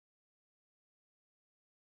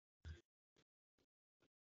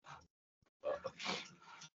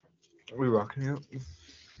Are we rocking it?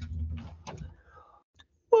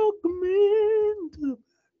 Welcome in to the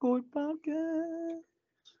Backcourt Podcast.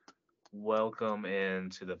 Welcome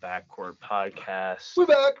into the Backcourt Podcast. We're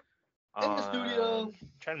back in the On studio.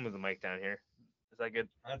 trying to move the mic down here. Is that good?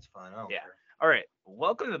 That's fine. I don't Yeah. care. All right.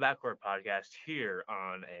 Welcome to the Backcourt Podcast here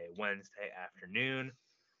on a Wednesday afternoon.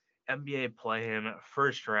 NBA play-in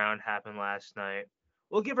first round happened last night.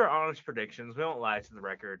 We'll give our honest predictions. We won't lie to the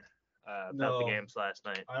record about the No. games last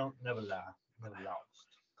night. I don't never lie. Never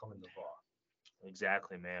lost. Coming to far.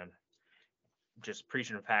 Exactly, man. Just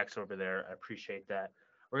preaching facts over there. I appreciate that.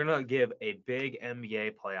 We're going to give a big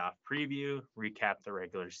NBA playoff preview, recap the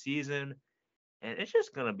regular season, and it's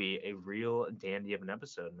just going to be a real dandy of an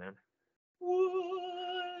episode, man.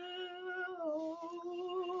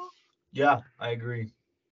 Yeah, I agree.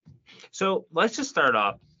 So let's just start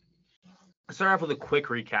off. Start off with a quick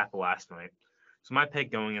recap of last night. So my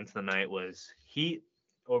pick going into the night was Heat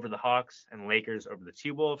over the Hawks and Lakers over the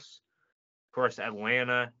T-Wolves. Of course,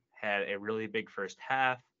 Atlanta had a really big first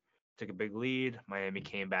half, took a big lead. Miami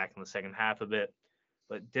came back in the second half a bit,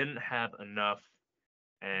 but didn't have enough.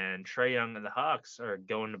 And Trae Young and the Hawks are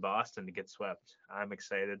going to Boston to get swept. I'm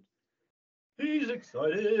excited. He's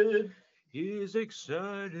excited. He's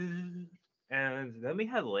excited. And then we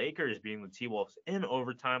had Lakers beating the T-Wolves in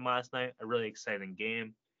overtime last night. A really exciting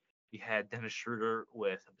game. We had Dennis Schroeder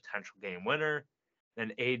with a potential game winner.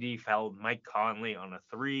 Then AD fouled Mike Conley on a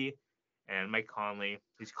three. And Mike Conley,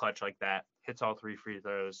 he's clutch like that, hits all three free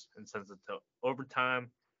throws and sends it to overtime.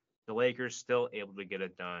 The Lakers still able to get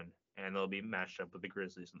it done, and they'll be matched up with the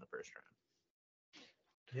Grizzlies in the first round.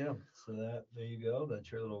 Yeah, so there you go. That's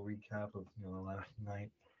your little recap of last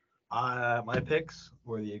night. My picks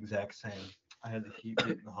were the exact same. I had the Heat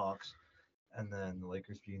beating the Hawks, and then the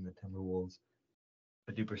Lakers beating the Timberwolves.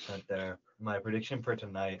 50% there. My prediction for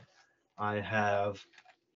tonight, I have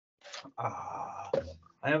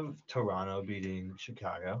Toronto beating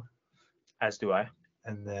Chicago, As do I.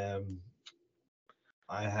 and then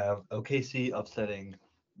I have OKC upsetting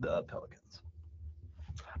the Pelicans.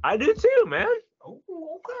 I do too, man. Oh,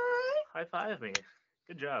 okay. High five me.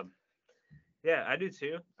 Good job. Yeah, I do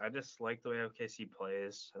too. I just like the way OKC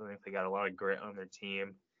plays. I think they got a lot of grit on their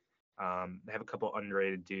team. They have a couple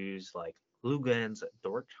underrated dudes like Lugans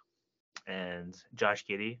Dort and Josh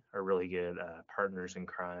Giddey are really good partners in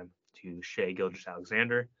crime to Shea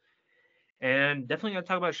Gilgeous-Alexander. And definitely going to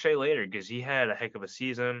talk about Shea later because he had a heck of a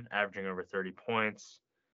season, averaging over 30 points.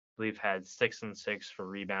 I believe had 6 and 6 for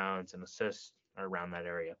rebounds and assists around that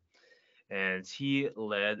area. And he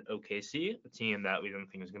led OKC, a team that we didn't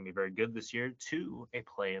think was going to be very good this year, to a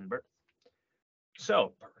play-in berth.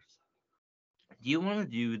 So, do you want to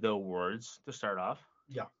do the awards to start off?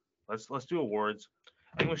 Yeah. Let's do awards.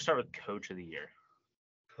 I think we'll start with Coach of the Year.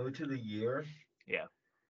 Coach of the Year? Yeah.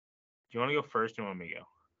 Do you want to go first or do you want me to go?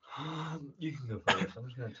 You can go first. I'm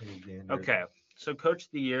just going to take a gander. Okay. So Coach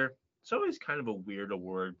of the Year, it's always kind of a weird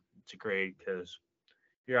award to grade because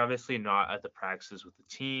you're obviously not at the practices with the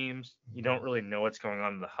teams. You don't really know what's going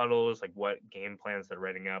on in the huddles, like what game plans they're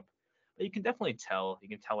writing up. But you can definitely tell. You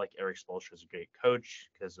can tell like Eric Spoelstra is a great coach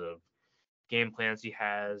because of game plans he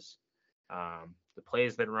has, the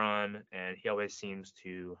plays that run, and he always seems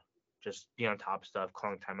to just be on top of stuff,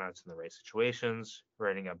 calling timeouts in the right situations,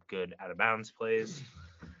 writing up good out of bounds plays.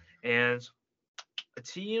 And a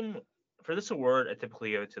team for this award, I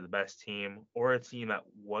typically give it to the best team or a team that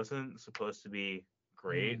wasn't supposed to be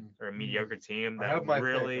great or a mediocre team I have that my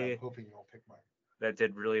really pick. I'm hoping you don't pick mine. that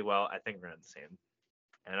did really well. I think we're at the same.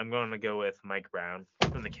 And I'm going to go with Mike Brown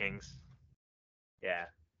from the Kings. Yeah.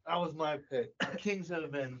 That was my pick. The Kings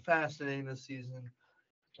have been fascinating this season.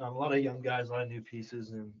 A lot of young guys, a lot of new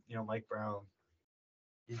pieces, and Mike Brown.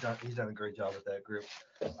 He's done a great job with that group.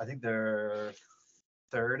 I think they're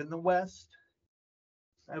third in the West,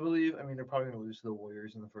 I believe. I mean, they're probably going to lose to the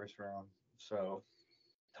Warriors in the first round, so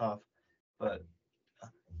tough. But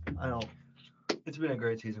I don't. It's been a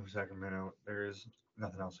great season for Sacramento. There's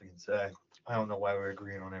nothing else I can say. I don't know why we're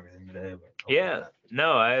agreeing on everything today, but Yeah,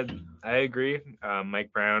 no, I agree.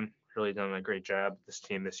 Mike Brown really done a great job with this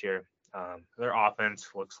team this year. Their offense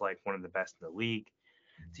looks like one of the best in the league.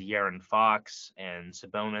 De'Aaron Fox and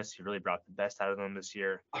Sabonis, he really brought the best out of them this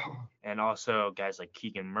year. And also guys like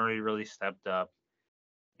Keegan Murray really stepped up.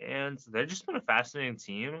 And they've just been a fascinating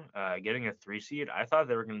team. Getting a 3 seed, I thought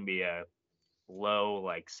they were going to be a low,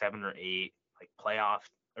 like 7 or 8, like playoff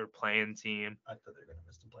or playing team. I thought they were going to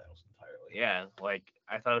miss the playoffs entirely. Yeah, like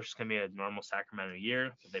I thought it was just going to be a normal Sacramento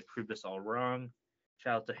year, but they proved us all wrong.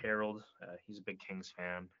 Shout out to Harold. He's a big Kings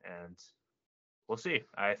fan, and we'll see.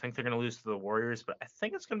 I think they're going to lose to the Warriors, but I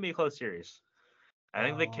think it's going to be a close series. I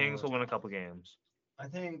think the Kings will win a couple games. I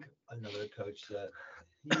think another coach that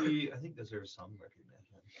I think deserves some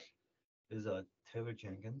recognition is Taylor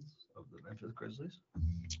Jenkins of the Memphis Grizzlies.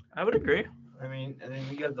 I would agree. I mean, and then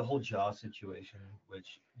you got the whole jaw situation,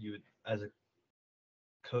 which you would, as a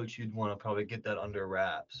coach, you'd want to probably get that under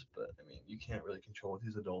wraps. But I mean, you can't really control what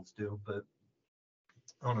these adults do. But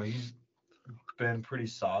I don't know. He's been pretty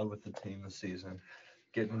solid with the team this season,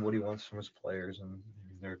 getting what he wants from his players, and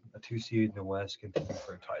they're a 2 seed in the West, competing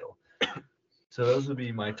for a title. So those would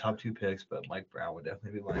be my top 2 picks, but Mike Brown would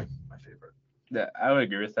definitely be my favorite. Yeah, I would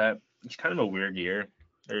agree with that. It's kind of a weird year.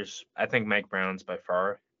 I think Mike Brown's by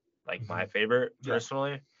far like my favorite Yeah.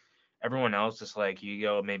 personally. Everyone else is like you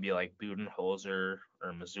go maybe like Budenholzer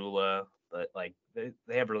or Missoula, but like they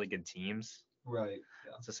have really good teams. Right.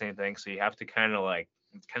 Yeah. It's the same thing. So you have to kind of like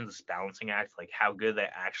it's kind of this balancing act, like how good they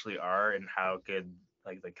actually are and how good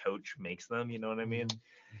like the coach makes them. You know what I mean?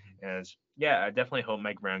 And yeah, I definitely hope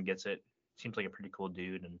Mike Brown gets it. Seems like a pretty cool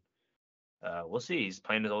dude, and we'll see. He's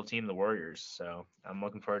playing his old team, the Warriors, so I'm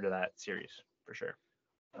looking forward to that series for sure.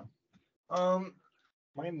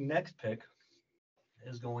 My next pick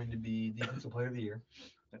is going to be Defensive Player of the Year.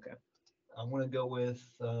 Okay. I'm going to go with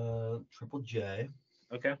Triple J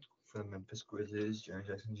Okay. for the Memphis Grizzlies, Jaren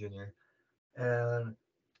Jackson Jr. And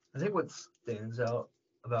I think what stands out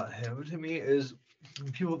about him to me is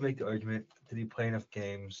people make the argument, did he play enough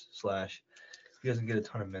games / he doesn't get a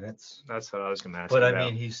ton of minutes. That's what I was going to ask. But you I about.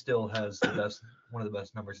 mean, he still has one of the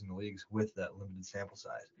best numbers in the leagues with that limited sample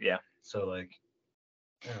size. Yeah. So like,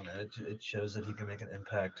 I don't know, it shows that he can make an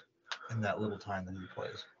impact in that little time that he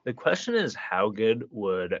plays. The question is, how good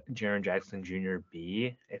would Jaren Jackson Jr.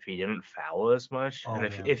 be if he didn't foul as much? Oh, and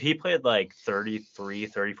man. if he played like 33,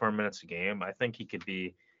 34 minutes a game, I think he could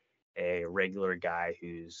be a regular guy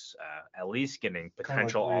who's at least getting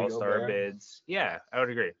potential Rudy all-star Gobert. bids. Yeah, I would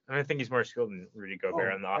agree. And I think he's more skilled than Rudy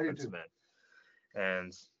Gobert on the I do offensive too. end.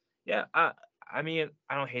 And yeah, I mean,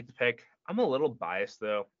 I don't hate the pick. I'm a little biased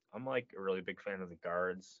though. I'm like a really big fan of the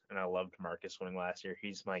guards, and I loved Marcus winning last year.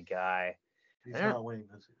 He's my guy. He's not winning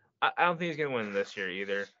this year. I don't think he's gonna win this year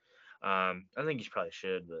either. I think he probably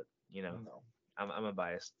should, but you know, No. I'm a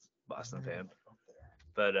biased Boston fan. Up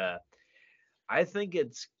there. But I think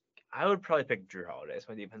I would probably pick Drew Holiday as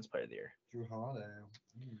my defense player of the year. Drew Holiday.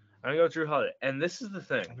 I'm gonna go with Drew Holiday, and this is the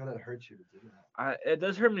thing. I know that hurts you to do that. It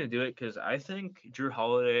does hurt me to do it because I think Drew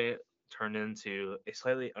Holiday turned into a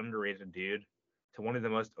slightly underrated dude to one of the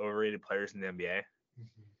most overrated players in the NBA.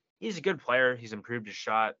 He's a good player. He's improved his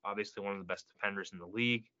shot. Obviously, one of the best defenders in the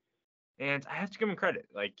league. And I have to give him credit.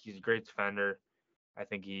 Like, he's a great defender. I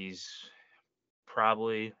think he's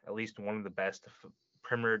probably at least one of the best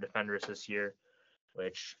perimeter defenders this year,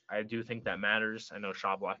 which I do think that matters. I know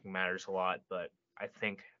shot blocking matters a lot, but I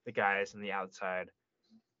think the guys on the outside,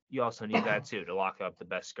 you also need that too to lock up the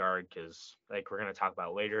best guard because, like we're going to talk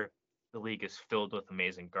about later, the league is filled with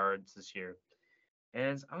amazing guards this year.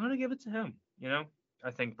 And I'm going to give it to him. You know,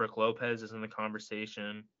 I think Brook Lopez is in the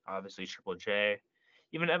conversation. Obviously, Triple J.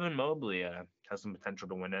 Even Evan Mobley has some potential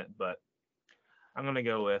to win it, but I'm going to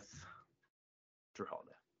go with Drew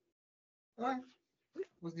Holiday. All right.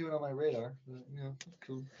 Wasn't even on my radar, but it's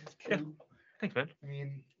cool. It's cool. Yeah. Thanks, man. I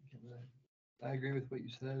mean, I agree with what you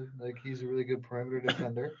said. Like, he's a really good perimeter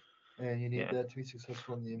defender, and you need that to be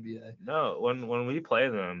successful in the NBA. No, when we play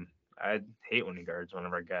them, I hate when he guards one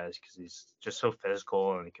of our guys because he's just so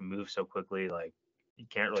physical and he can move so quickly. Like, you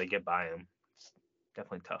can't really get by him. It's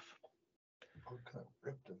definitely tough. I'm kind of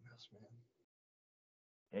ripped in this, man.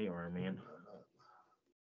 Yeah, you are, man.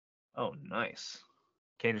 Oh, nice.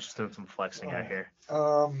 Kane's just doing some flexing out here.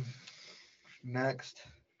 Next.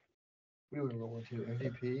 What do we roll into?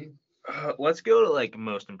 MVP? Let's go to, like,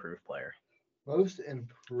 most improved player. Most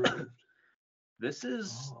improved. This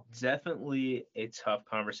is definitely a tough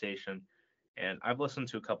conversation, and I've listened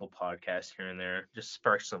to a couple podcasts here and there, just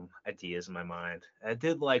sparked some ideas in my mind. I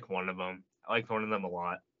did like one of them. I liked one of them a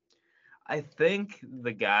lot. I think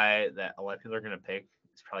the guy that a lot of people are going to pick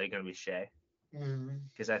is probably going to be Shea.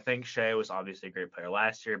 Because I think Shea was obviously a great player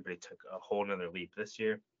last year, but he took a whole nother leap this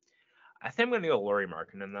year. I think I'm going to go Lauri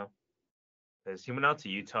Markkanen, though. Because he went out to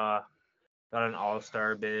Utah, got an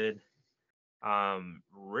all-star bid.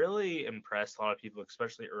 Really impressed a lot of people,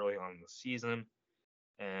 especially early on in the season.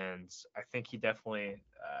 And I think he definitely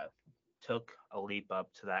took a leap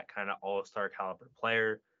up to that kind of all-star caliber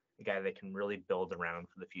player, a guy that can really build around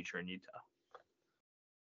for the future in Utah.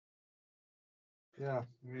 Yeah,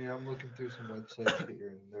 I mean, I'm looking through some websites here,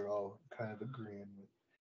 and they're all kind of agreeing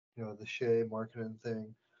with, the Shea Markkanen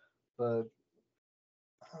thing. But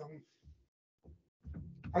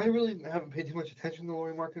I really haven't paid too much attention to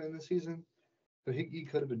Lauri Markkanen this season. But he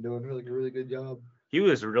could have been doing a really good job. He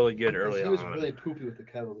was really good early He on. was really poopy with the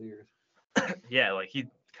Cavaliers. Yeah, like he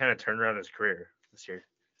kind of turned around his career this year.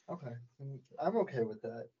 Okay, I'm okay with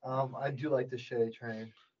that. I do like the Shea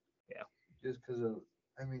train. Yeah. Just because of,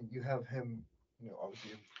 I mean, you have him,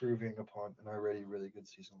 obviously improving upon an already really good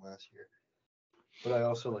season last year. But I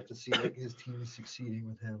also like to see like his team succeeding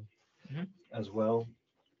with him Mhm. as well.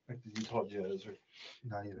 Like the Utah Jazz are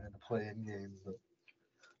not even in the play-in games, but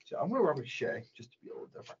so I'm gonna run with Shea just to be a little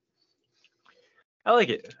different. I like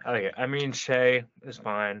it. I mean, Shea is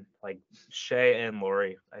fine. Like Shea and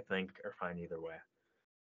Laurie, I think, are fine either way.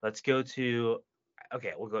 Let's go to.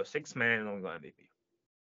 Okay, we'll go six man and then we'll go MVP.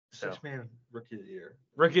 So Six-man rookie of the year,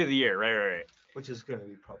 rookie of the year, right. which is gonna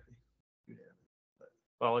be probably unanimous.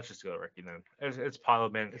 Well, let's just go rookie then. It's Paulo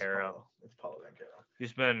Banchero. It's Paulo Banchero.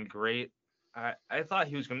 He's been great. I thought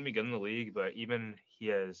he was going to be good in the league, but even he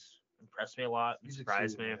has impressed me a lot and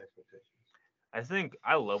surprised me. I think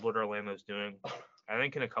I love what Orlando's doing. I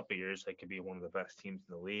think in a couple years they could be one of the best teams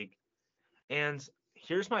in the league. And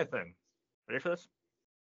here's my thing. Ready for this?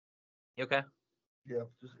 You okay? Yeah,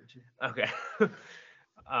 just itchy. Okay.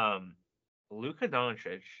 Luka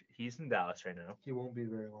Doncic, he's in Dallas right now. He won't be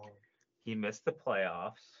very long. He missed the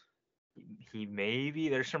playoffs. He maybe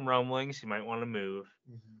there's some rumblings he might want to move.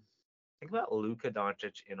 Mm-hmm. Think about Luka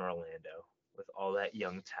Doncic in Orlando with all that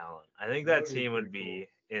young talent. I think that team would be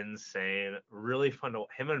insane. Really fun to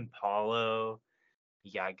him and Paulo.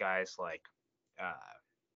 You got guys like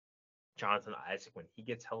Jonathan Isaac when he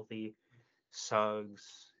gets healthy,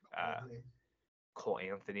 Suggs, Cole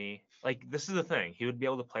Anthony. Like this is the thing. He would be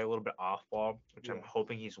able to play a little bit off ball, which I'm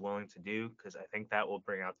hoping he's willing to do because I think that will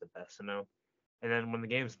bring out the best in him. And then when the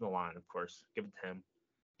game's in the line, of course, give it to him.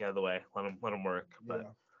 Get out of the way. Let him work.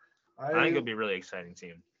 But I think it'd be a really exciting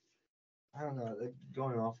team. I don't know. Like,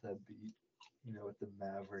 going off that beat, with the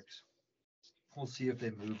Mavericks, we'll see if they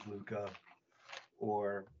move Luka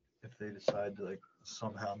or if they decide to like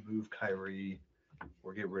somehow move Kyrie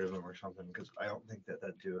or get rid of him or something. Because I don't think that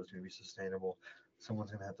duo is going to be sustainable. Someone's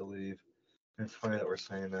going to have to leave. And it's funny that we're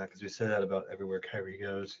saying that because we say that about everywhere Kyrie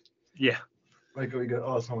goes. Yeah. Like we go,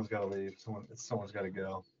 oh, someone's got to leave. Someone's got to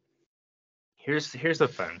go. Here's the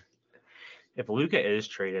thing. If Luka is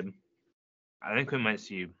traded, I think we might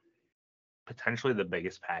see potentially the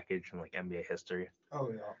biggest package in like NBA history. Oh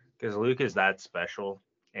yeah. Because Luka is that special,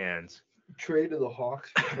 and trade to the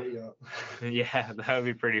Hawks. Yeah, that would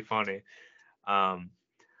be pretty funny.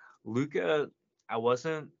 Luka,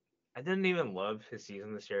 I didn't even love his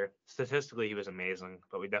season this year. Statistically, he was amazing,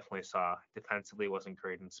 but we definitely saw defensively wasn't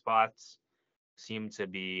great in spots. Seemed to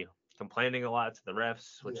be complaining a lot to the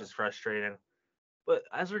refs, which is frustrating. But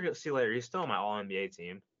as we're gonna see later, he's still on my All NBA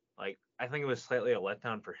team. Like I think it was slightly a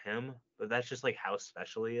letdown for him, but that's just like how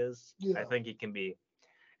special he is. Yeah. I think he can be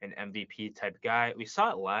an MVP type guy. We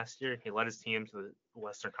saw it last year. He led his team to the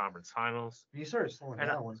Western Conference Finals. He started slowing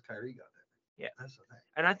down once Kyrie got there. Yeah, that's the thing.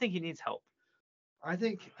 And I think he needs help. I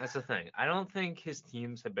think that's the thing. I don't think his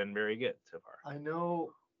teams have been very good so far. I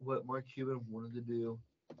know what Mark Cuban wanted to do,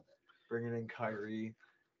 bringing in Kyrie,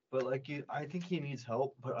 but I think he needs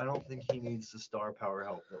help, but I don't think he needs the star power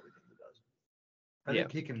help that we think he does. I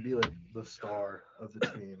think he can be like the star of the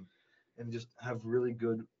team and just have really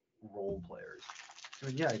good role players. I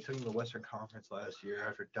mean, he took him to the Western Conference last year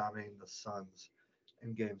after dominating the Suns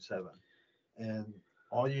in Game 7. And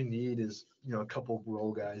all you need is, a couple of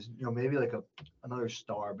role guys, maybe like another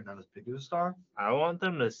star, but not as big of a star. I want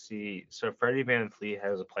them to see. So Freddie VanVleet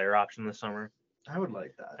has a player option this summer. I would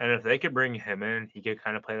like that. And if they could bring him in, he could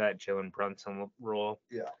kind of play that Jalen Brunson role.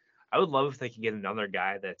 Yeah. I would love if they could get another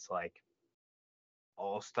guy that's like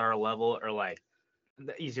all-star level or like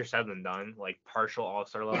easier said than done, like partial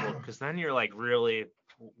all-star level, because then you're like really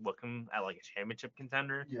looking at like a championship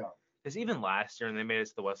contender. Yeah. Because even last year, when they made it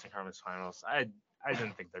to the Western Conference Finals, I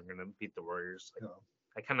didn't think they're gonna beat the Warriors. Like, no.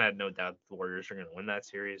 I kind of had no doubt the Warriors are gonna win that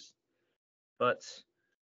series, but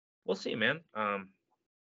we'll see, man.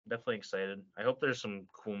 Definitely excited. I hope there's some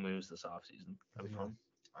cool moves this offseason. That'll be fun.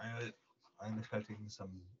 I'm expecting some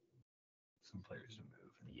players to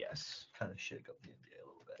move. Yes. Kind of shake up the NBA a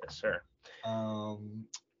little bit. Yes, sir.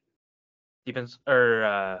 Defense or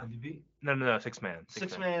MVP? No, six man.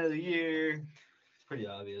 Six man of the year. It's pretty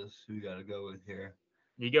obvious who we got to go with here.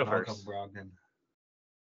 You go Malcolm first. Brogdon,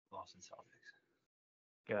 Boston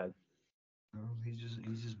Celtics. Good. No, he's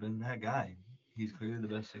just been that guy. He's clearly the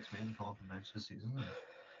best six man to come off the bench this season.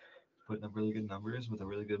 Putting up really good numbers with a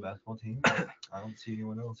really good basketball team. I don't see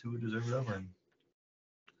anyone else who would deserve it over him.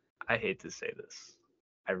 I hate to say this.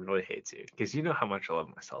 I really hate to, because you know how much I love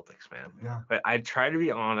my Celtics, man. Yeah. But I try to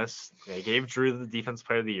be honest. I gave Drew the Defense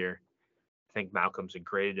Player of the Year. I think Malcolm's a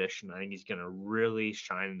great addition. I think he's going to really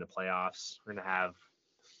shine in the playoffs. We're going to have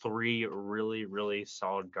 3 really, really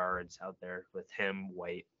solid guards out there with him,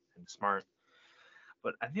 White, and Smart.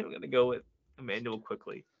 But I think I'm going to go with Emmanuel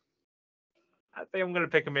Quickly. I think I'm going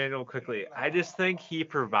to pick Emmanuel Quickly. I just think he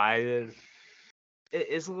provided. It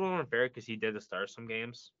is a little unfair because he did start some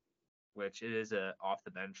games, which it is a off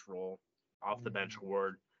the bench role, off the bench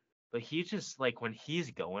award. But he just like when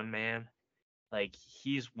he's going, man, like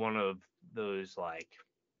he's one of those like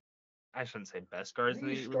I shouldn't say best guards in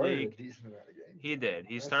the league. A decent amount of games. He did.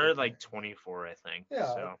 He started like 24, I think. Yeah.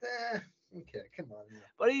 So. Okay, come on. Yeah.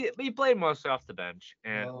 But he played mostly off the bench,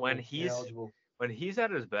 and when eligible. when he's at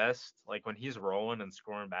his best, like when he's rolling and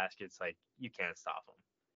scoring baskets, like you can't stop him.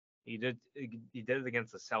 He did it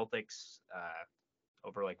against the Celtics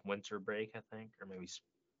over like winter break, I think, or maybe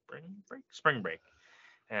spring break,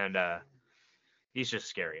 and he's just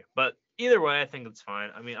scary. But either way, I think it's fine.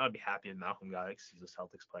 I mean, I'd be happy if Malcolm got it because he's a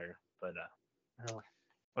Celtics player. But want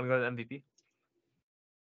to go to the MVP?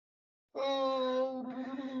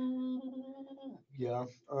 Yeah.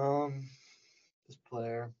 This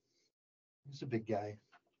player, he's a big guy.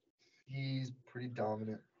 He's pretty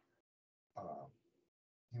dominant.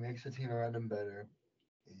 He makes the team around him better,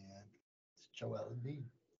 and it's Joel Embiid.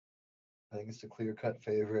 I think it's a clear-cut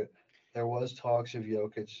favorite. There was talks of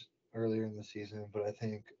Jokic earlier in the season, but I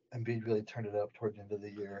think Embiid really turned it up toward the end of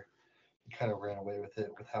the year. He kind of ran away with it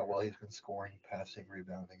with how well he's been scoring, passing,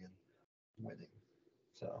 rebounding, and winning.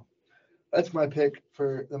 So that's my pick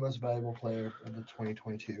for the most valuable player in the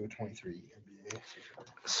 2022-23 NBA season.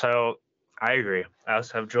 So I agree. I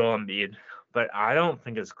also have Joel Embiid, but I don't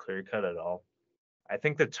think it's clear cut at all. I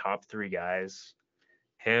think the top 3 guys,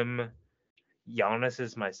 him, Giannis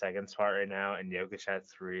is my second spot right now, and Jokic at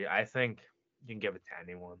 3. I think you can give it to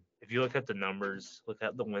anyone. If you look at the numbers, look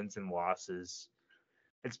at the wins and losses,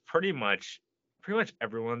 it's pretty much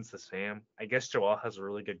everyone's the same. I guess Joel has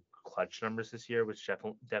really good clutch numbers this year, which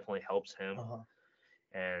definitely helps him.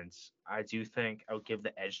 And I do think I would give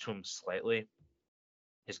the edge to him slightly,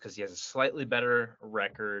 just because he has a slightly better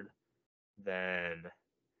record than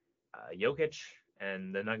Jokic,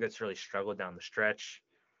 and the Nuggets really struggled down the stretch.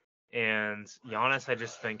 And Giannis, I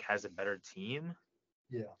just think, has a better team.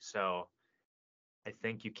 Yeah. So I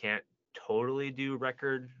think you can't totally do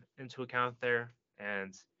record into account there.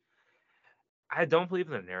 And I don't believe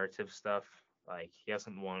in the narrative stuff. Like, he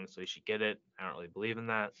hasn't won, so he should get it. I don't really believe in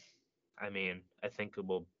that. I mean, I think it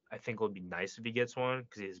will be nice if he gets one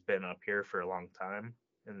because he's been up here for a long time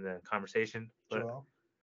in the conversation. But,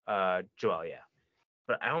 Joel, yeah.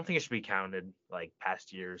 But I don't think it should be counted like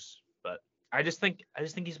past years. But I just think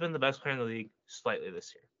he's been the best player in the league slightly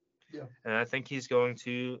this year. Yeah. And I think he's going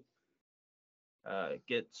to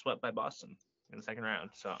get swept by Boston in the second round.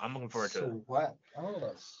 So I'm looking forward to it. Sweat. I don't know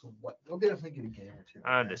about sweat. They'll definitely get a game or 2.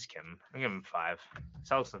 I'm just kidding. I'm giving him 5.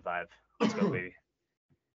 Celtics in 5. Let's go, baby.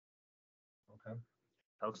 Okay.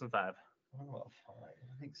 Celtics in 5. I don't know about 5.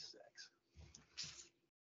 I think 6.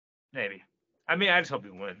 Maybe. I mean, I just hope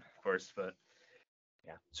we win, of course, but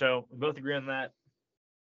yeah. So we both agree on that.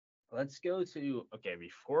 Let's go to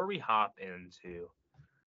before we hop into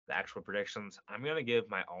the actual predictions, I'm gonna give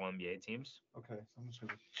my all NBA teams. Okay, so I'm just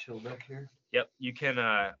gonna chill back here. Yep, you can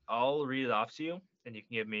I'll read it off to you and you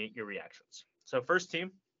can give me your reactions. So first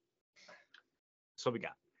team. So we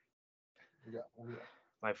got.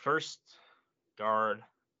 My first guard.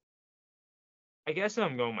 I guess if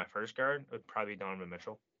I'm going my first guard, it would probably be Donovan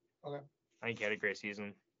Mitchell. Okay. I think he had a great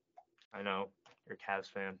season. I know you're a Cavs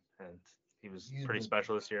fan, and he was pretty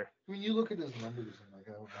special this year. I mean, you look at his numbers and like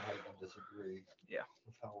I don't know how you can disagree. Yeah.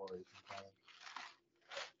 With how well he's been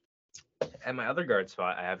playing. At my other guard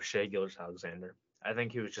spot, I have Shai Gilgeous-Alexander. I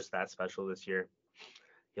think he was just that special this year.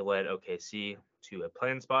 He led OKC to a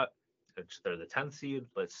play-in spot, which they're the 10th seed,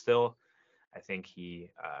 but still, I think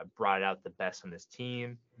he brought out the best on his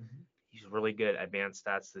team. Mm-hmm. He's really good at advanced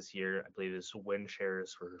stats this year. I believe his win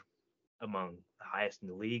shares were among the highest in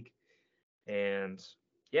the league. And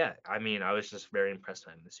yeah, I mean, I was just very impressed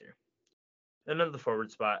by him this year. And then the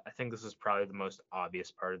forward spot, I think this is probably the most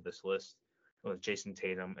obvious part of this list with Jason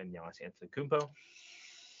Tatum and Giannis Antetokounmpo.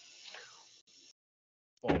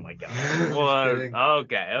 Oh my God. What?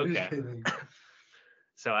 Okay.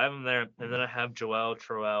 So I have him there, and then I have Joel,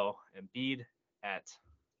 Troel, and Embiid at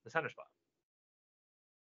the center spot.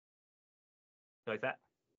 You like that?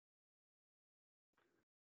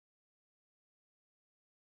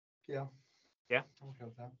 Yeah. Yeah? I'm okay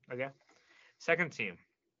with that. Okay. Second team.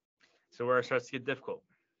 So where it starts to get difficult.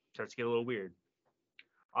 Starts to get a little weird.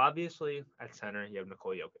 Obviously, at center, you have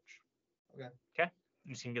Nikola Jokic. Okay. Okay? I'm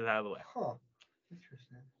just going to get that out of the way. Huh.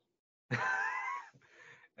 Interesting.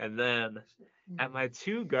 And then at my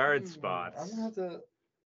 2 guard spots. I'm gonna have to.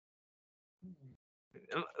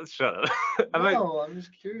 Shut up. I'm just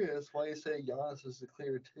curious why you say Giannis is the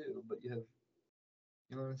clear 2, but you have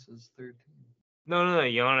Giannis is third team. No.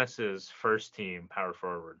 Giannis is first team power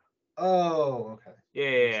forward. Oh, okay.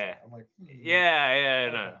 Yeah. I'm like.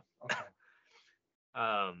 Yeah. Okay.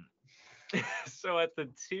 No. So at the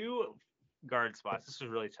 2 guard spots, this was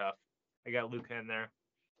really tough. I got Luka in there.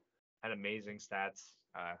 Had amazing stats.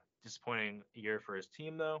 Disappointing year for his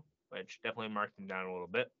team though, which definitely marked him down a little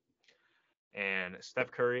bit. And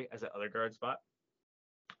Steph Curry as the other guard spot.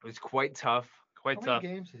 It was quite tough. How many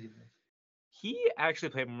games did he miss? He actually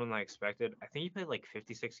played more than I expected. I think he played like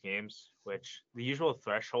 56 games, which the usual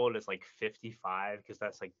threshold is like 55 because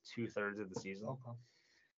that's like 2/3 of the season. Okay.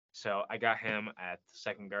 So I got him at the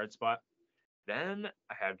second guard spot. Then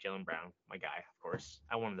I have Jaylen Brown, my guy, of course.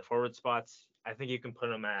 I wanted the forward spots. I think you can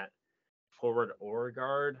put him at forward or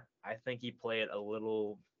guard. I think he played a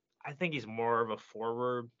little. I think he's more of a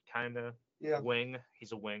forward kind of wing.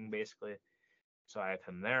 He's a wing basically. So I have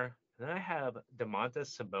him there. And then I have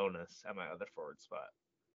Domantas Sabonis at my other forward spot.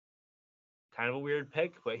 Kind of a weird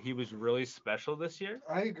pick, but he was really special this year.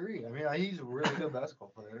 I agree. I mean, he's a really good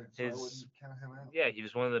basketball player, so I wouldn't count him out. Yeah, he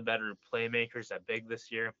was one of the better playmakers at big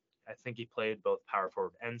this year. I think he played both power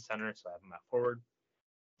forward and center, so I have him at forward.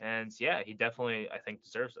 And yeah, he definitely, I think,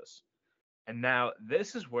 deserves this. And now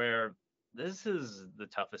this is the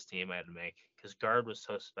toughest team I had to make because guard was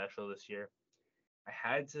so special this year. I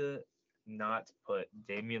had to not put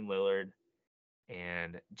Damian Lillard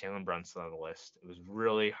and Jalen Brunson on the list. It was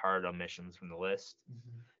really hard omissions from the list.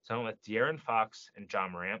 Mm-hmm. So I went with De'Aaron Fox and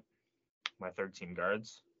John Morant, my third team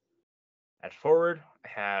guards. At forward, I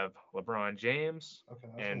have LeBron James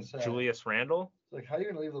and Julius Randle. Like, how are you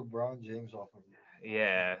going to leave LeBron James off of you?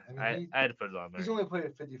 Yeah, I had to put it on there. He's only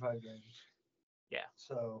played 55 games. Yeah.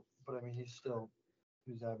 So, but I mean, he's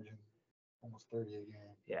averaging almost 30 a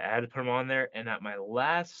game. Yeah, I had to put him on there. And at my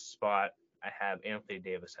last spot, I have Anthony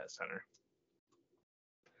Davis at center.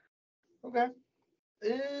 Okay.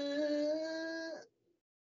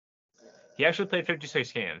 He actually played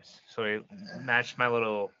 56 games, so he matched my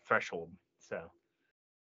little threshold. So,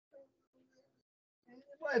 in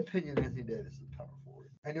my opinion, Anthony Davis is power forward.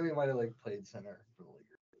 I know he might have played center for the league.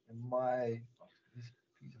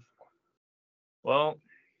 He's a four. Well,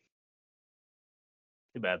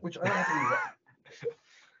 too bad. Which I don't have to be right.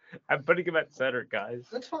 I'm putting him at center, guys.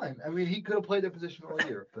 That's fine. I mean, he could have played that position all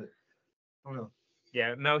year, but I don't know.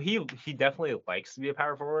 Yeah, no, he definitely likes to be a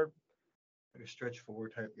power forward. Like a stretch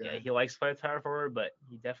forward type guy. Yeah, he likes to play power forward, but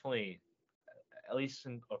he definitely, at least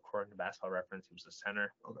according to Basketball Reference, he was a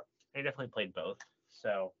center. Okay. And he definitely played both.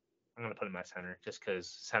 So I'm going to put him at center just because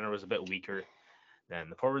center was a bit weaker than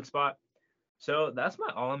the forward spot. So that's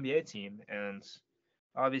my All-NBA team. And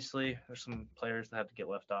obviously, there's some players that have to get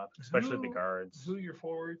left off, especially the guards. Who are your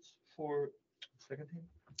forwards for second team?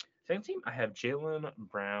 Second team, I have Jaylen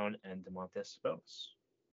Brown and Domantas Sabonis.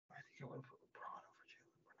 I think I want to put LeBron over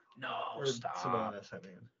Jaylen Brown. No, or stop. Sabonis, I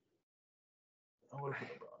mean. I would have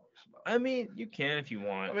put LeBron over Sabonis. I mean, you can if you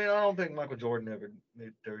want. I mean, I don't think Michael Jordan ever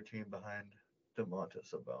made third team behind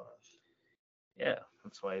Domantas Sabonis. Yeah,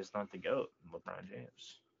 that's why he's not the GOAT, LeBron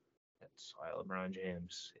James. That's why LeBron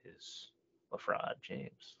James is LeFraud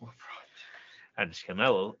James. I'm just kidding. I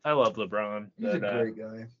love LeBron. He's a great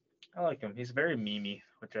guy. I like him. He's very memey,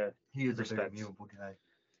 which I He is respect. a very memeable guy.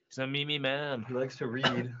 He's a memey man. He likes to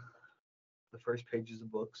read the first pages of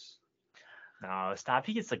books. No, stop.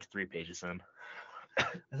 He gets like 3 pages in.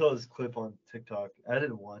 I saw this clip on TikTok. I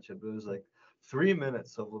didn't watch it, but it was like 3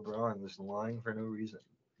 minutes of LeBron just lying for no reason.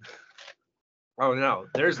 Oh, no.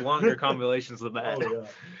 There's longer compilations of that. Oh, yeah.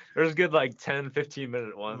 There's good like 10,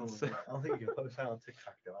 15-minute ones. Oh, I don't think you can post that on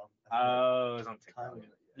TikTok, though. Oh, it's on TikTok.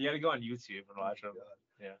 You got to go on YouTube and watch them.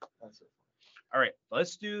 Yeah. That's it. All right.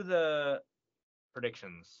 Let's do the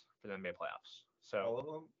predictions for the NBA playoffs. So all of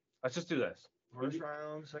them? Let's just do this. First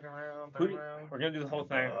round, second round, third round. We're going to do the whole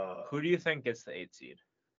thing. Who do you think gets the 8th seed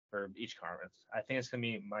for each conference? I think it's going to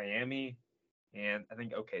be Miami, and I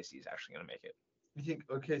think OKC is actually going to make it. You think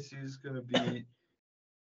OKC is going to beat?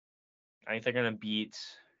 I think they're going to beat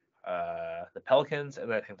the Pelicans,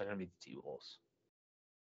 and I think they're going to beat the T-Wolves.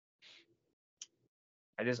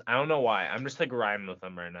 I don't know why. I'm just like riding with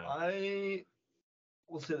them right now. I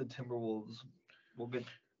will say the Timberwolves will get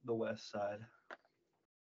the west side.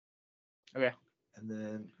 Okay. And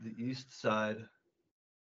then the east side,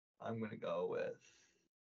 I'm going to go with,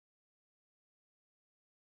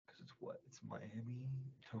 because it's Miami,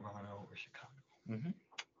 Toronto, or Chicago. Mm-hmm.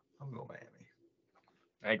 I'm going to go Miami.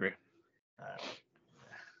 I agree.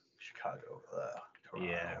 Chicago. Toronto.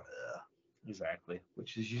 Yeah. Exactly.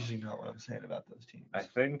 which is usually not what I'm saying about those teams. I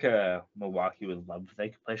think Milwaukee would love if they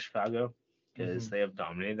could play Chicago because they have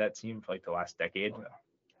dominated that team for like the last decade. Oh, yeah.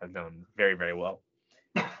 Have done very, very well.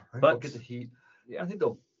 I think But- they'll get the Heat. Yeah. I think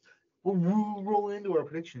we'll roll into our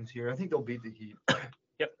predictions here. I think they'll beat the Heat.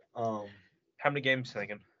 Yep. How many games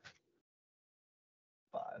thinking?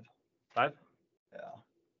 5. 5? Yeah.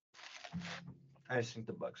 I just think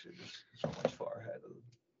the Bucks are just so much far ahead of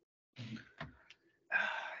them.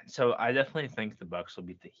 So I definitely think the Bucks will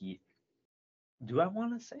beat the Heat. Do I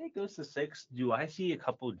want to say it goes to 6? Do I see a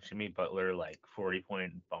couple Jimmy Butler like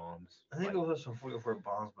 40-point bombs? I think Like, they'll have some 44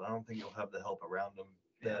 bombs, but I don't think you'll have the help around them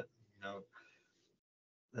that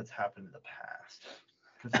that's happened in the past.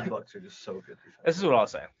 Because the Bucks are just so good defensively. this is what I'll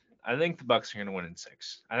say. I think the Bucks are going to win in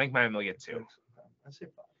 6. I think Miami will get 2. I say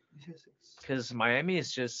 5. You say 6. Because Miami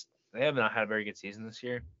is just, they have not had a very good season this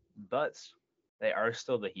year, but they are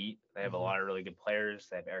still the Heat. They have a lot of really good players.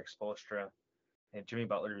 They have Eric Spoelstra. They have Jimmy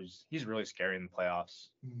Butler, he's really scary in the playoffs.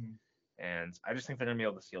 Mm-hmm. And I just think they're going to be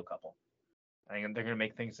able to steal a couple. I think they're going to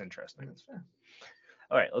make things interesting. That's fair.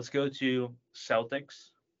 All right, let's go to Celtics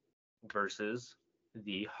versus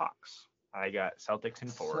the Hawks. I got Celtics in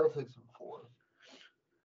 4. Celtics in 4.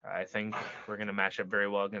 I think we're going to match up very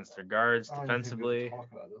well against their guards I don't even think we defensively. have to talk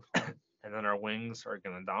about this one. And then our wings are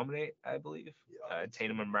going to dominate, I believe. Yeah,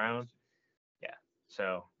 Tatum and Brown. Yeah.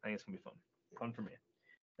 So I think it's going to be fun. Fun for me.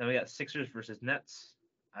 Then we got Sixers versus Nets.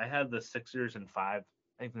 I have the Sixers in 5. I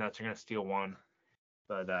think the Nets are going to steal 1.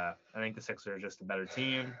 But I think the Sixers are just a better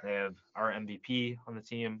team. They have our MVP on the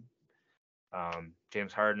team,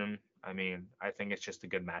 James Harden. I mean, I think it's just a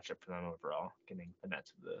good matchup for them overall, getting the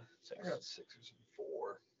Nets of the I got 6. Sixers in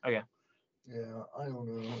 4. Okay. Yeah, I don't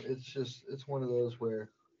know. It's one of those where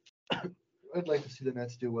I'd like to see the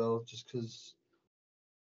Nets do well just because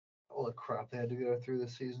all the crap they had to go through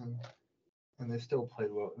this season. And they still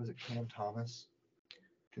played well. Was it Cam Thomas?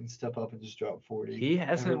 Can step up and just drop 40. He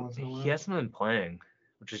every once in a while. hasn't been playing,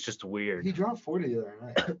 which is just weird. He dropped 40 the other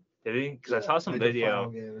night. Did he? Because I saw some like the final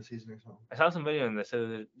video. game of the season or something. I saw some video and they said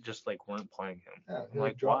they just like weren't playing him. Yeah, I'm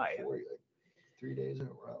like, why? 40 like 3 days in a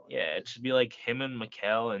row. Yeah, it should be like him and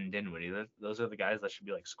Mikal and Dinwiddie. Those are the guys that should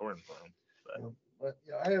be like scoring for him. But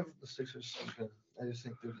yeah, I have the Sixers sleeping. I just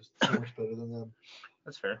think they're just so much better than them.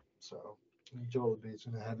 That's fair. So Joel Embiid's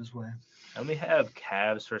gonna have his way. And we have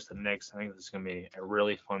Cavs versus the Knicks. I think this is gonna be a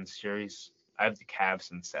really fun series. I have the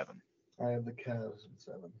Cavs in 7. I have the Cavs in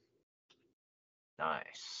 7.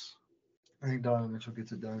 Nice. I think Donovan Mitchell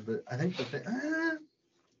gets it done, but I think the thing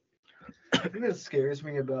that scares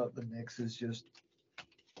me about the Knicks is just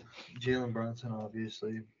Jalen Brunson,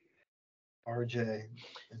 obviously, RJ,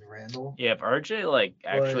 and Randall. Yeah, if RJ like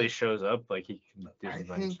actually shows up, like he can do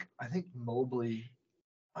some things. I think Mobley.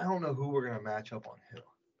 I don't know who we're gonna match up on who.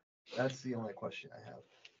 That's the only question I have,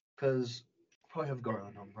 because probably have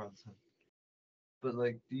Garland on Brunson. But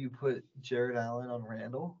like, do you put Jared Allen on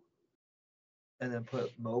Randall, and then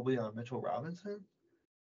put Mobley on Mitchell Robinson?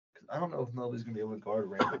 Because I don't know if Mobley's gonna be able to guard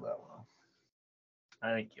Randall that well.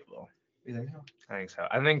 I think he will. You think so? I think so.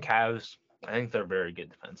 I think Cavs. I think they're very good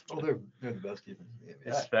defensively. Oh, they're the best defense in the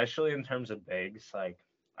NBA. Especially in terms of bigs. Like,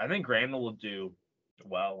 I think Randall will do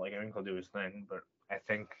well. Like, I think he'll do his thing, but I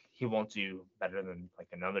think he won't do better than like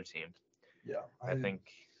another team. Yeah, I think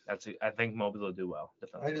Mobley will do well.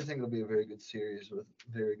 I just think it'll be a very good series with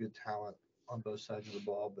very good talent on both sides of the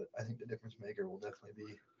ball. But I think the difference maker will definitely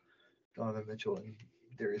be Donovan Mitchell and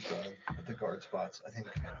Darius Garland at the guard spots.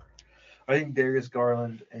 I think Darius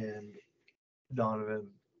Garland and Donovan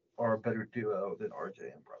are a better duo than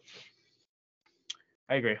RJ and Brunson.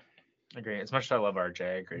 I agree. As much as I love RJ,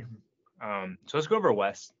 I agree. Mm-hmm. So let's go over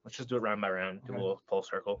West. Let's just do it round by round. Do a little full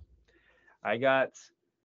circle. I got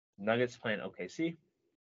Nuggets playing OKC.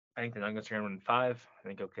 I think the Nuggets are going to win 5. I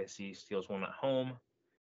think OKC steals 1 at home.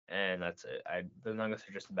 And that's it. The Nuggets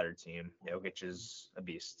are just a better team. Jokic is a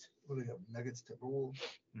beast. What do we have? Nuggets, Timberwolves?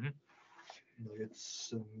 Mm-hmm.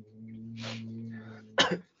 Nuggets,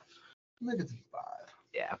 Nuggets in 5.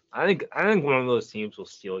 Yeah, I think one of those teams will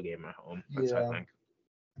steal a game at home. That's what I think.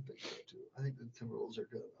 I think so too. I think the Timberwolves are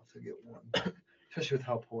good enough to get 1, especially with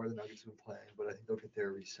how poor the Nuggets have been playing. But I think they'll get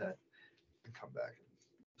their reset and come back and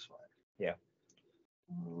it's fine. Yeah.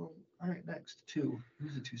 All right, next 2.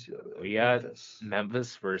 Who's the 2 seed? We got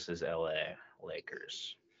Memphis versus LA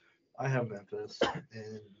Lakers. I have Memphis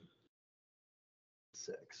in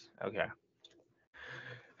 6. Okay.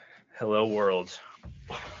 Hello world.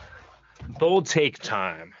 Bold take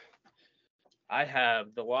time. I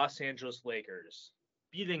have the Los Angeles Lakers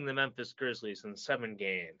beating the Memphis Grizzlies in 7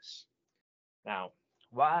 games. Now,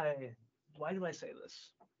 why do I say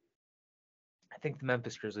this? I think the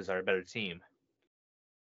Memphis Grizzlies are a better team.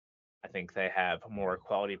 I think they have more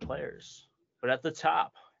quality players. But at the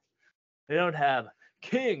top, they don't have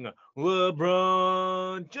King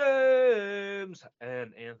LeBron James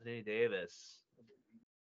and Anthony Davis.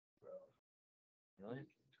 Really?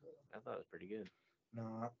 I thought it was pretty good.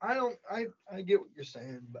 No, I don't. I get what you're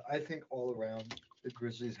saying, but I think all around the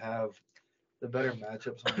Grizzlies have the better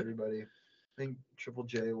matchups on everybody. I think Triple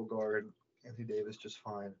J will guard Anthony Davis just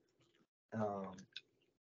fine. I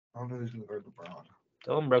don't know who's going to guard LeBron,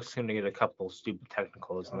 Dylan Brooks is going to get a couple stupid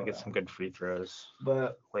technicals and Oh, get yeah. some good free throws.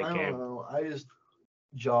 but Late I don't game. know. I just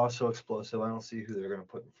Jaw's so explosive. I don't see who they're going to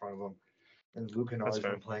put in front of him. And Luke Kennard's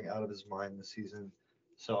fair. been playing out of his mind this season,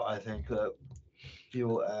 so I think that he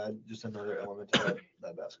will add just another element to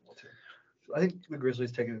that basketball team. So I think the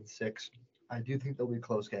Grizzlies take it in 6. I do think they'll be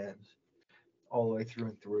close games all the way through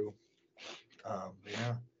and through.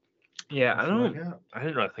 Yeah. Yeah, that's what got. I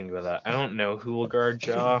didn't really think about that. I don't know who will guard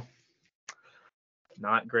Jaw.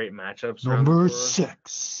 Not great matchups. around the Number board.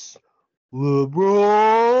 6,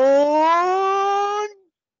 LeBron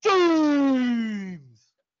James.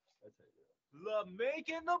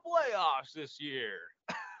 Making the playoffs this year.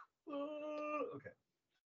 Okay.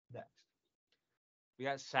 Next, We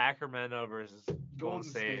got Sacramento versus Golden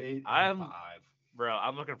State. I'm 5.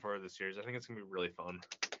 I'm looking forward to this series. I think it's gonna be really fun.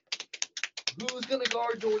 Who's gonna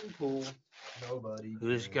guard Jordan Poole? Nobody.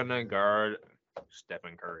 Who's cares. gonna guard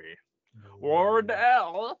Stephen Curry? Nobody.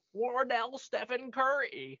 Wardell, Stephen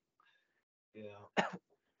Curry. Yeah.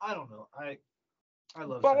 I don't know. I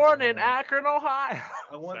love Born in Sacramento. Akron, Ohio.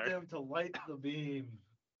 I want Sorry. them to light the beam,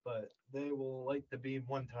 but they will light the beam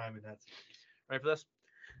one time, and that's Ready for this?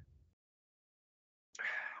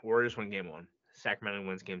 Warriors win game 1. Sacramento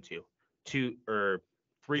wins game 2.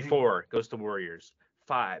 3-4 goes to Warriors.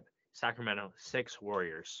 5 Sacramento. 6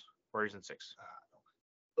 Warriors. Warriors in 6.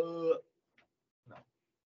 no.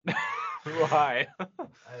 Why? I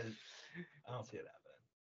don't see it happening.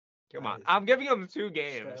 Come on. I'm giving them 2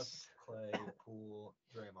 games. Steph, Clay, Poole,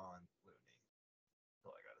 Draymond, Looney. That's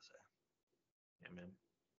all I gotta say. Yeah, man.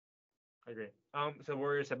 I agree. So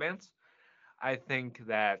Warriors advance. I think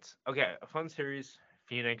that a fun series.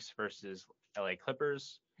 Phoenix versus LA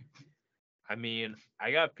Clippers. I mean,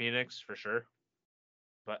 I got Phoenix for sure,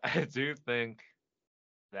 but I do think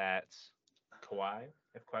that Kawhi,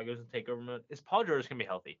 if Kawhi goes in takeover mode, is Paul George gonna be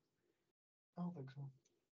healthy? I don't think so.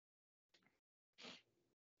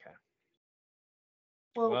 Okay.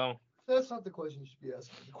 Well, that's not the question you should be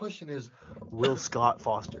asking. The question is, will Scott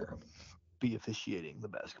Foster be officiating the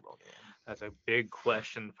basketball game? That's a big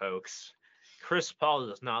question, folks. Chris Paul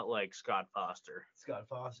does not like Scott Foster. Scott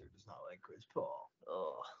Foster does not like Chris Paul.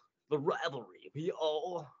 Oh, the rivalry we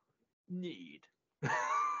all need.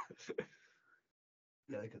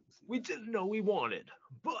 Yeah, I couldn't see. We didn't know we wanted,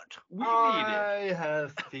 but we needed. I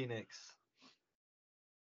have Phoenix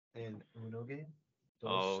in Uno game.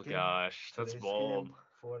 Oh gosh, that's bold.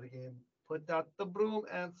 For the game, put out the broom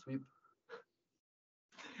and sweep.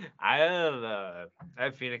 I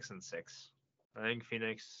have Phoenix in 6. I think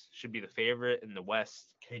Phoenix should be the favorite in the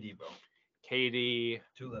West. KD, bro. KD,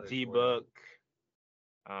 2 letters. D-Book.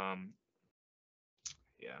 Yeah,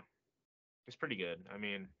 it's pretty good. I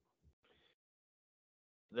mean,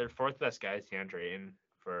 their 4th best guy is DeAndre Ayton.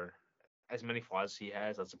 For as many flaws as he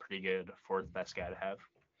has, that's a pretty good 4th best guy to have.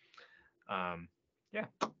 Yeah.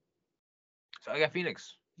 So I got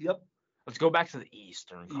Phoenix. Yep. Let's go back to the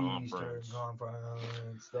Eastern Conference. Eastern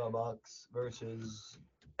Conference. The Bucks versus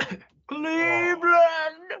Cleveland.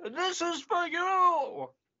 This is for you.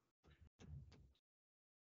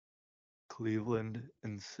 Cleveland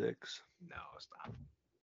in 6. No, stop.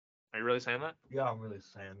 Are you really saying that? Yeah, I'm really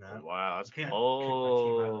saying that. Wow, that's Can't kick my team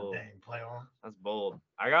out of the bold. dang playoff. That's bold.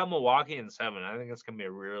 I got Milwaukee in 7. I think it's gonna be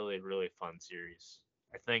a really, really fun series.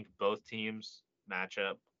 I think both teams match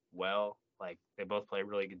up well. Like they both play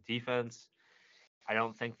really good defense. I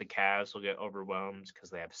don't think the Cavs will get overwhelmed because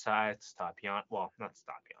they have size to stop Giannis. Well, not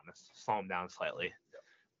stop Giannis. Slow him down slightly.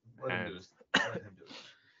 Let him do his- let him do it.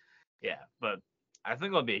 Yeah, but I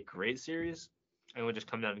think it'll be a great series. And we'll just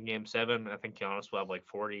come down to game 7. I think Giannis will have like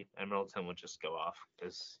 40, and Middleton will just go off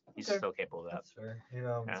because he's Okay. still capable of that. That's fair. You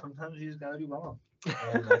know, Yeah. sometimes you just gotta do bomb,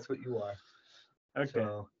 and that's what you are. Okay.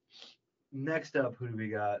 So, next up, who do we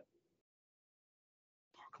got?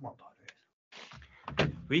 Oh, come on,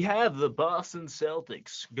 Padres. We have the Boston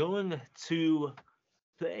Celtics going to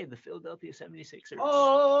play the Philadelphia 76ers.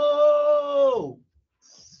 Oh,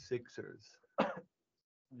 Sixers.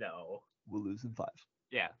 No. We'll lose in 5.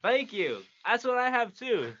 Yeah, thank you. That's what I have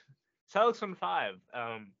too. Celtics on 5.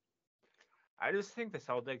 I just think the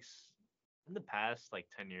Celtics in the past like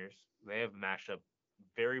 10 years, they have matched up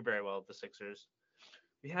very, very well with the Sixers.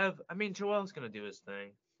 Joel's gonna do his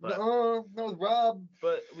thing. But no, Rob.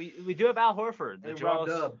 but we do have Al Horford. The And Rob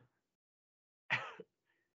Joel's Dub.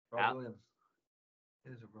 Rob Al- Williams. It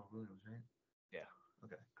is a Rob Williams, right? Yeah.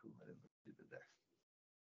 Okay, cool. I didn't know you did there.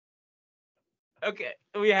 Okay,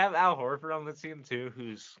 we have Al Horford on the team too,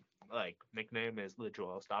 whose like nickname is the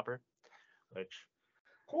Joel Stopper, which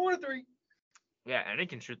Corner 3. yeah, and he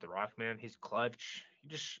can shoot the rock, man. He's clutch. He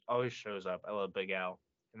just always shows up. I love Big Al.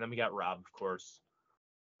 And then we got Rob, of course.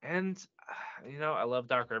 And I love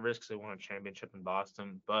Doc Rivers because they won a championship in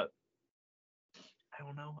Boston, but I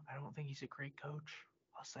don't know. I don't think he's a great coach.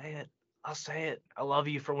 I'll say it. I love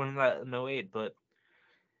you for winning that in 08, but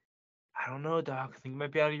I don't know, Doc. I think you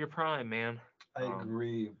might be out of your prime, man. I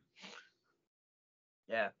agree.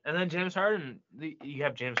 Yeah, and then James Harden. You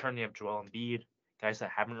have James Harden, you have Joel Embiid, guys that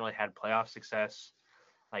haven't really had playoff success.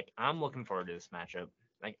 Like, I'm looking forward to this matchup.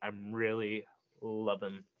 Like, I'm really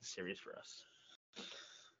loving the series for us.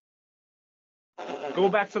 Go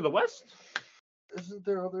back to the West. Isn't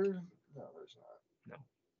there other? No, there's not. No.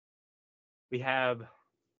 We have.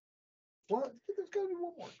 What? There's got to be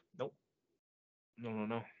one more. Nope.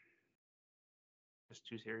 No. Just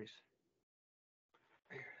 2 series.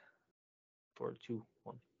 4, 2,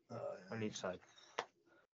 1 on each side.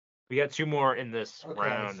 We got 2 more in this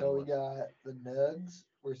round. So we got the Nugs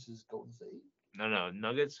versus Golden State. No.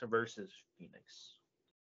 Nuggets versus Phoenix.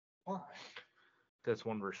 Why? That's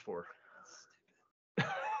 1 versus 4.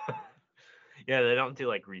 Yeah, they don't do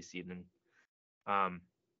like reseeding. I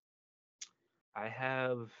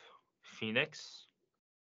have Phoenix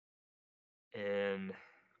and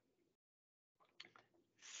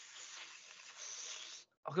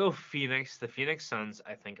I'll go Phoenix. The Phoenix Suns,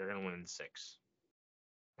 I think, are going to win in 6.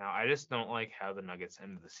 Now, I just don't like how the Nuggets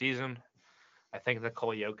ended the season. I think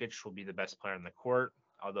Nikola Jokic will be the best player on the court,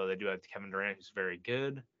 although they do have Kevin Durant, who's very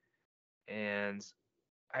good. And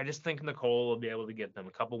I just think Nicole will be able to get them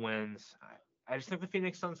a couple wins. I just think the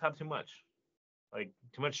Phoenix Suns have too much. Like,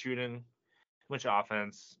 too much shooting, too much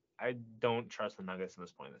offense. I don't trust the Nuggets in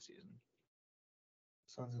this point of the season.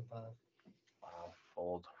 Suns in 5. Wow,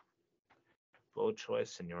 bold. Bold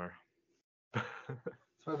choice, senor. It's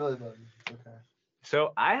my belly button. Okay.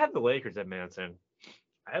 So I have the Lakers advancing.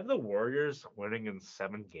 I have the Warriors winning in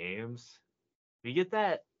 7 games. We get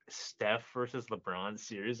that Steph versus LeBron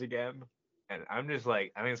series again. And I'm just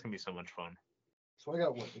like, I think it's going to be so much fun. So I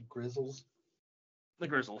got what? The Grizzlies? The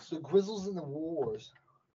Grizzlies. The Grizzlies and the Warriors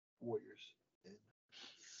in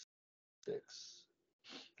 6.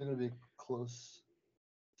 They're going to be a close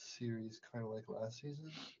series, kind of like last season.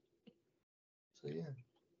 So, yeah.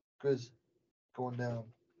 Grizz going down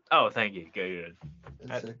Oh, thank you. Good. in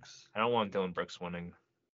 6. I don't want Dylan Brooks winning.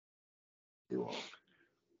 You won't.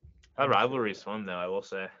 That rivalry is fun, though, I will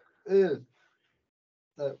say. It is.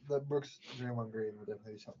 That Brooks Draymond Green would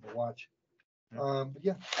definitely be something to watch. But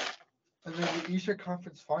yeah. And then the Eastern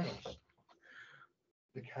Conference Finals.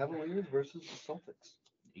 The Cavaliers versus the Celtics.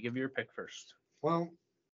 You give your pick first. Well,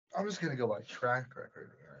 I'm just going to go by track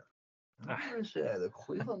record here. I'm going to say the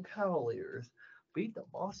Cleveland Cavaliers beat the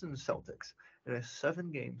Boston Celtics in a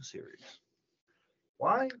 7-game series.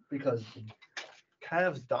 Why? Because the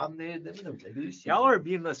Cavs dominated them in the regular season. Y'all are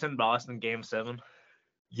beating us in Boston Game 7.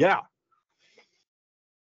 Yeah.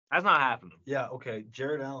 That's not happening. Yeah, okay.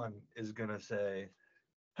 Jared Allen is going to say,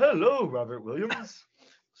 hello, Robert Williams.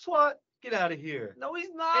 SWAT, get out of here. No, he's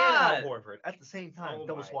And not. Al Horford at the same time. Oh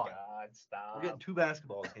Double my SWAT. God, stop. We're getting 2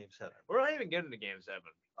 basketballs Game 7. We're not even getting to Game 7.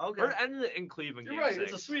 Okay. We're ending it in Cleveland. You're Game right.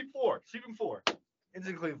 6. It's a sweep 4. Sweeping 4. It's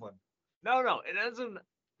in Cleveland. No. It ends in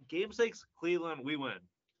Game 6, Cleveland, we win.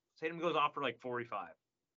 Tatum goes off for like 45.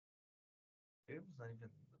 Tatum's not even the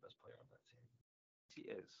best player on that team. He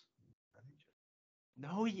is.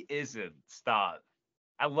 No, he isn't. Stop.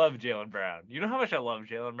 I love Jaylen Brown. You know how much I love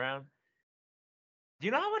Jaylen Brown? Do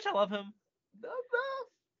you know how much I love him? No.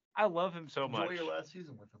 I love him so much. Enjoy your last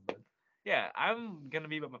season with him, bud. Yeah, I'm going to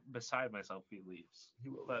be beside myself if he leaves. He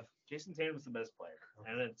will. But Jason Tatum's the best player.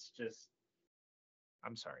 Okay. And it's just,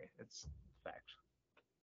 I'm sorry. It's fact.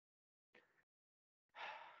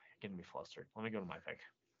 You're getting me flustered. Let me go to my pick.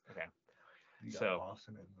 Okay. You got So,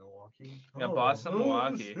 Boston and Milwaukee. got Boston,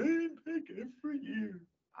 Milwaukee. Same pick every year.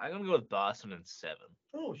 I'm going to go with Boston in 7.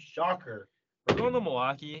 Oh, shocker. We're going to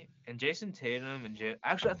Milwaukee, and Jason Tatum and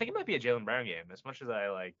actually, I think it might be a Jaylen Brown game, as much as I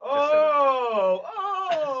like. Oh,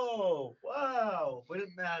 wow. But it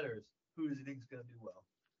matters. Who does he think is going to do well?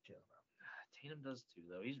 Jaylen Brown. Tatum does too,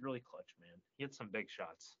 though. He's really clutch, man. He had some big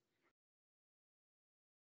shots.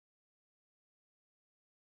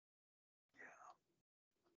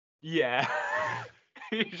 Yeah.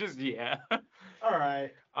 He's just, yeah. All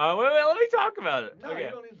right. Wait, let me talk about it. No, Okay.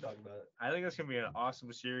 you don't need to talk about it. I think it's going to be an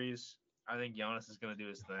awesome series. I think Giannis is going to do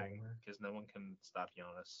his thing Homer. because no one can stop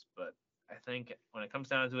Giannis. But I think when it comes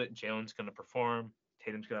down to it, Jalen's going to perform.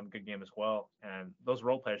 Tatum's going to have a good game as well. And those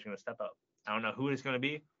role players are going to step up. I don't know who it's going to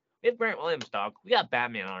be. We have Grant Williams, dog. We got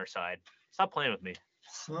Batman on our side. Stop playing with me.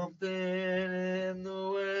 Something in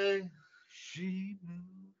the way she moves.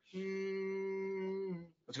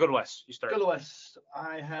 Let's go to West. You start. Go to West.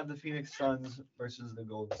 I have the Phoenix Suns versus the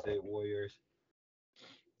Golden State Warriors.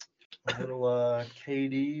 A little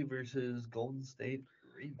KD versus Golden State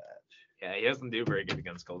rematch. Yeah, he doesn't do very good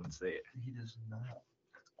against Golden State. He does not.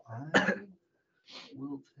 I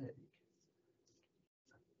will take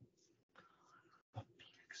the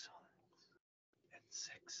Phoenix Suns and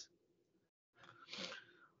 6.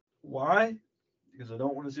 Why? Because I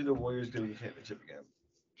don't want to see the Warriors do the championship again.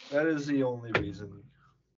 That is the only reason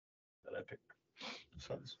that I picked the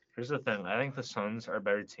Suns. Here's the thing. I think the Suns are a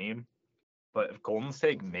better team. But if Golden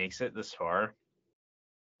State makes it this far,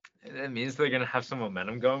 it means they're going to have some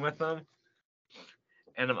momentum going with them.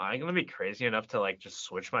 And am I going to be crazy enough to like just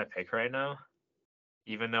switch my pick right now?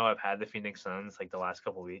 Even though I've had the Phoenix Suns like the last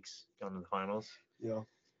couple weeks going to the finals. Yeah,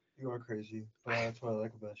 you are crazy. But that's what I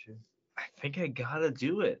like about you. I think I got to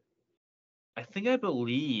do it. I think I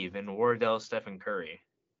believe in Wardell Stephen Curry.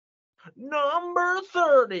 Number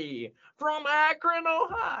 30 from Akron,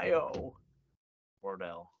 Ohio.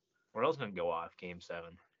 Wardell's going to go off game 7.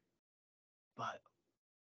 But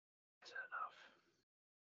is that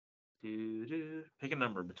enough? Pick a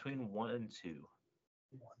number between 1 and 2.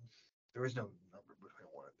 1. There is no number between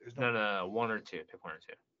 1. There's No, 1 or 2. Pick 1 or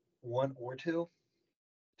 2. 1 or 2?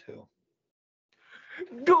 2.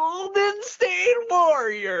 Golden State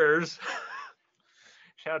Warriors.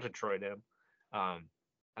 Shout out to Troy Dam. I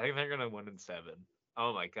think they're gonna win in 7.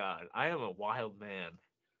 Oh my god, I am a wild man.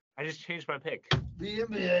 I just changed my pick. The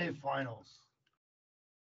NBA Finals.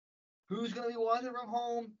 Who's gonna be watching from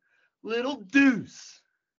home? Little Deuce,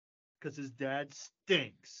 because his dad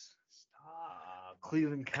stinks. Stop.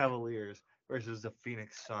 Cleveland Cavaliers versus the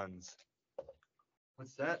Phoenix Suns.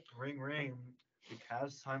 What's that? Ring ring. The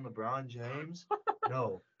Cavs sign LeBron James?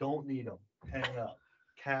 No, don't need him. Hang up.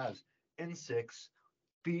 Cavs in 6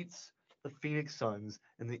 beats the Phoenix Suns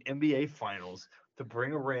in the NBA Finals to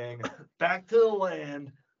bring a ring back to the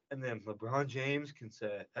land, and then LeBron James can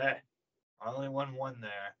say, "Hey, I only won 1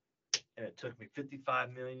 there, and it took me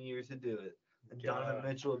 55 million years to do it." And Donovan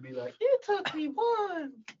Mitchell would be like, "It took me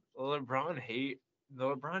 1." The LeBron hate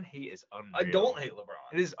is unreal. I don't hate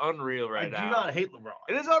LeBron. It is unreal right now. I do not hate LeBron.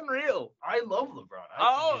 It is unreal. I love LeBron.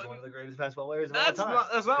 I think he's one of the greatest basketball players of all time.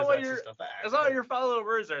 That's not what your your following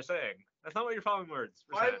words are saying. That's not what your following words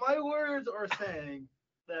are saying. My words are saying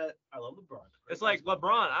that I love LeBron. It's like,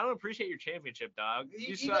 LeBron, I don't appreciate your championship, dog.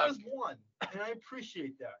 He does one, and I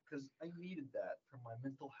appreciate that because I needed that for my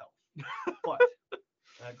mental health. But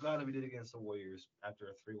I'm glad we did against the Warriors after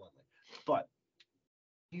a 3-1 lead. But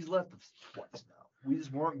he's left us twice now. We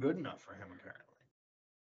just weren't good enough for him, apparently.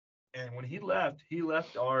 And when he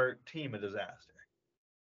left our team a disaster.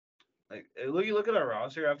 Like, you look at our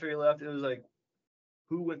roster after he left, it was like,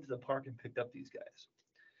 who went to the park and picked up these guys?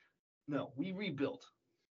 No, we rebuilt.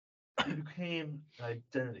 We became an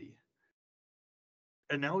identity.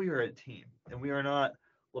 And now we are a team. And we are not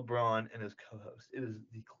LeBron and his co-host. It is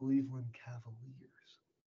the Cleveland Cavaliers.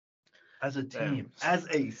 As a team, as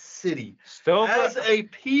a city, as a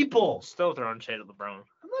people. Still throwing shade at LeBron.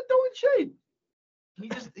 I'm not throwing shade.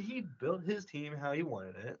 He built his team how he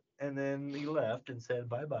wanted it, and then he left and said,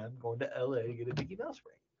 "Bye-bye, I'm going to LA to get a Mickey Mouse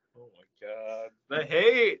ring." Oh my god. The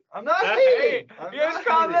hate. I'm not hating. You just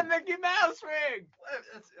called it Mickey Mouse ring.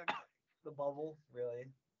 The bubble,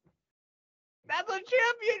 really. That's a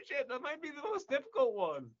championship. That might be the most difficult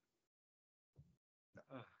one.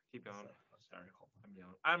 Keep going. Sorry. I'm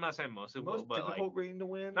yelling. I'm not saying most difficult, but difficult ring to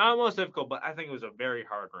win. Not most difficult, but I think it was a very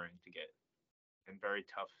hard ring to get, and very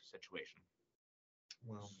tough situation.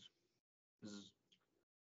 Well.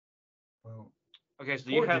 Okay, so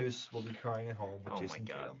you have. Deuce will be crying at home with Jason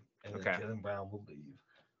Tatum, and then Jaylen Brown will leave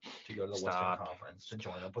to go to the Western Conference to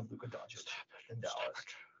join up with Luka Doncic in Dallas.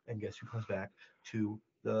 And guess who comes back to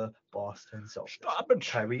the Boston Celtics? Stop it,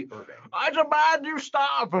 Kyrie Irving. I demand you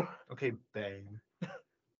stop. Okay, bang.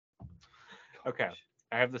 Okay,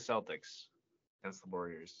 I have the Celtics against the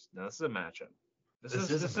Warriors. Now this is a matchup. This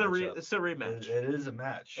is a rematch. It is a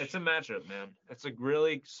match. It's a matchup, man. It's a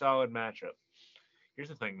really solid matchup. Here's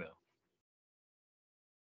the thing, though.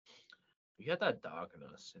 We got that dog in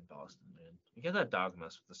us in Boston, man. We got that dog in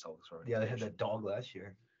us with the Celtics already. Yeah, they had that dog last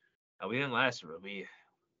year. We didn't last year,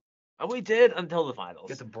 but we did until the finals.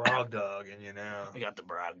 Get the Brog dog in you now. We got the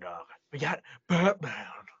Brog dog. We got Batman.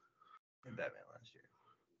 And Batman last year.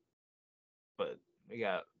 But we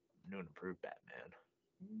got new and improved Batman.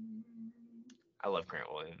 I love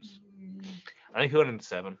Grant Williams. I think he went in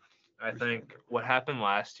 7. I think what happened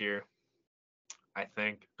last year, I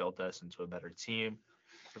think built us into a better team.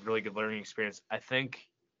 It's a really good learning experience. I think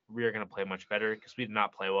we are going to play much better because we did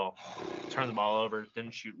not play well. Turned the ball over,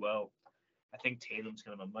 didn't shoot well. I think Tatum's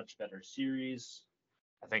going to have a much better series.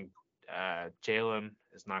 I think Jalen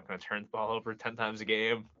is not going to turn the ball over 10 times a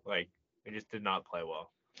game. Like, we just did not play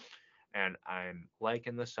well. And I'm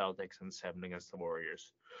liking the Celtics in 7 against the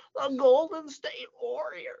Warriors. The Golden State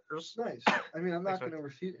Warriors. Nice. I mean, I'm not going to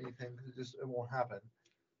refute anything because it won't happen.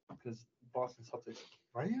 Because Boston Celtics.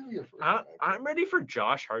 Why are you I'm ready for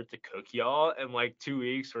Josh Hart to cook y'all in like 2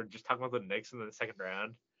 weeks. We're just talking about the Knicks in the second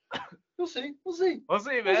round. We'll see, man. We'll see.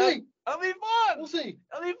 It'll be fun. We'll see.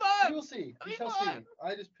 It'll be fun. We'll see. We shall see.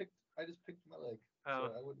 I just picked my leg. Oh.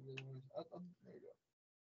 So I wouldn't really want to. There you go.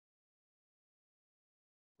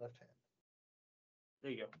 Left hand.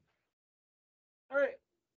 There you go. All right.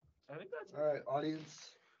 I think that's all right,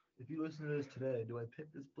 audience. If you listen to this today, do I pick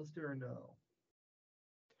this blister or no?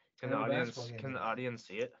 Can the audience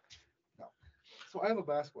see it? No. So I have a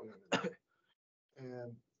basketball game today,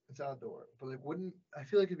 and it's outdoor. But I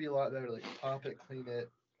feel like it'd be a lot better to like pop it, clean it,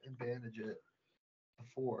 and bandage it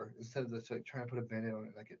before instead of just like trying to put a band-aid on it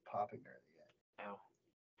and like it popping there at the end. Ow.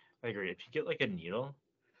 I agree. If you get like a needle,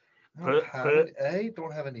 don't have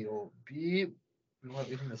a needle. B, we don't have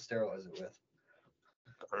anything to sterilize it with.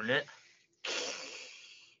 Burn it.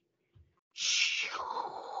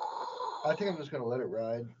 I think I'm just gonna let it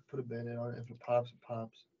ride. Put a band-aid on it. If it pops, it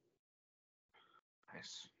pops.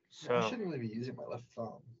 Nice. So I shouldn't really be using my left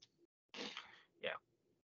thumb. Yeah.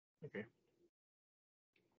 Okay.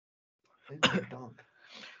 Maybe a dunk.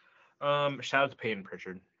 Shout out to Peyton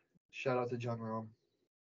Pritchard. Shout out to John Rahm.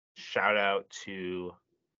 Shout out to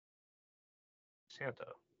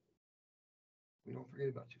Santa. We don't forget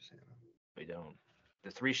about you, Santa. We don't. The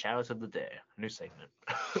 3 shout-outs of the day. New segment.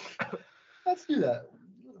 Let's do that.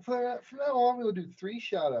 From now on, we will do 3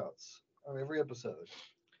 shout-outs on every episode.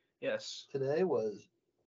 Yes. Today was,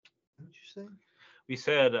 what did you say? We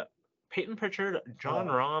said Peyton Pritchard, John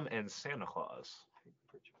Rahm, and Santa Claus. Peyton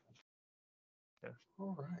Pritchard. Yeah.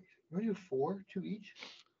 All right. You want to do 4, 2 each?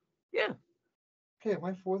 Yeah. Okay,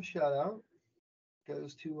 my 4th shout-out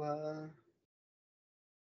goes to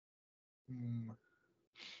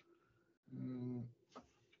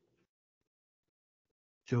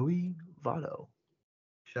Joey Votto.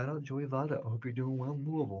 Shout out Joey Votto. Hope you're doing well in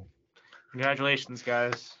Louisville. Congratulations,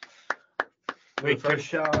 guys. Wait, first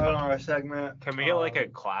shout out on our segment. Can we get like a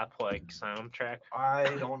clap, like soundtrack?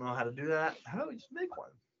 I don't know how to do that. How do we just make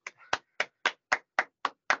one?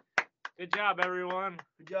 Good job, everyone.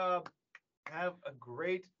 Good job. Have a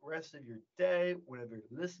great rest of your day whenever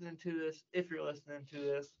you're listening to this, if you're listening to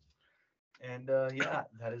this. And yeah,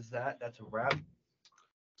 that is that. That's a wrap.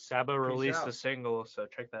 Saba released a single, so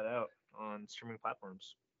check that out on streaming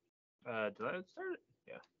platforms. Did I start it?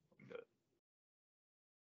 Yeah.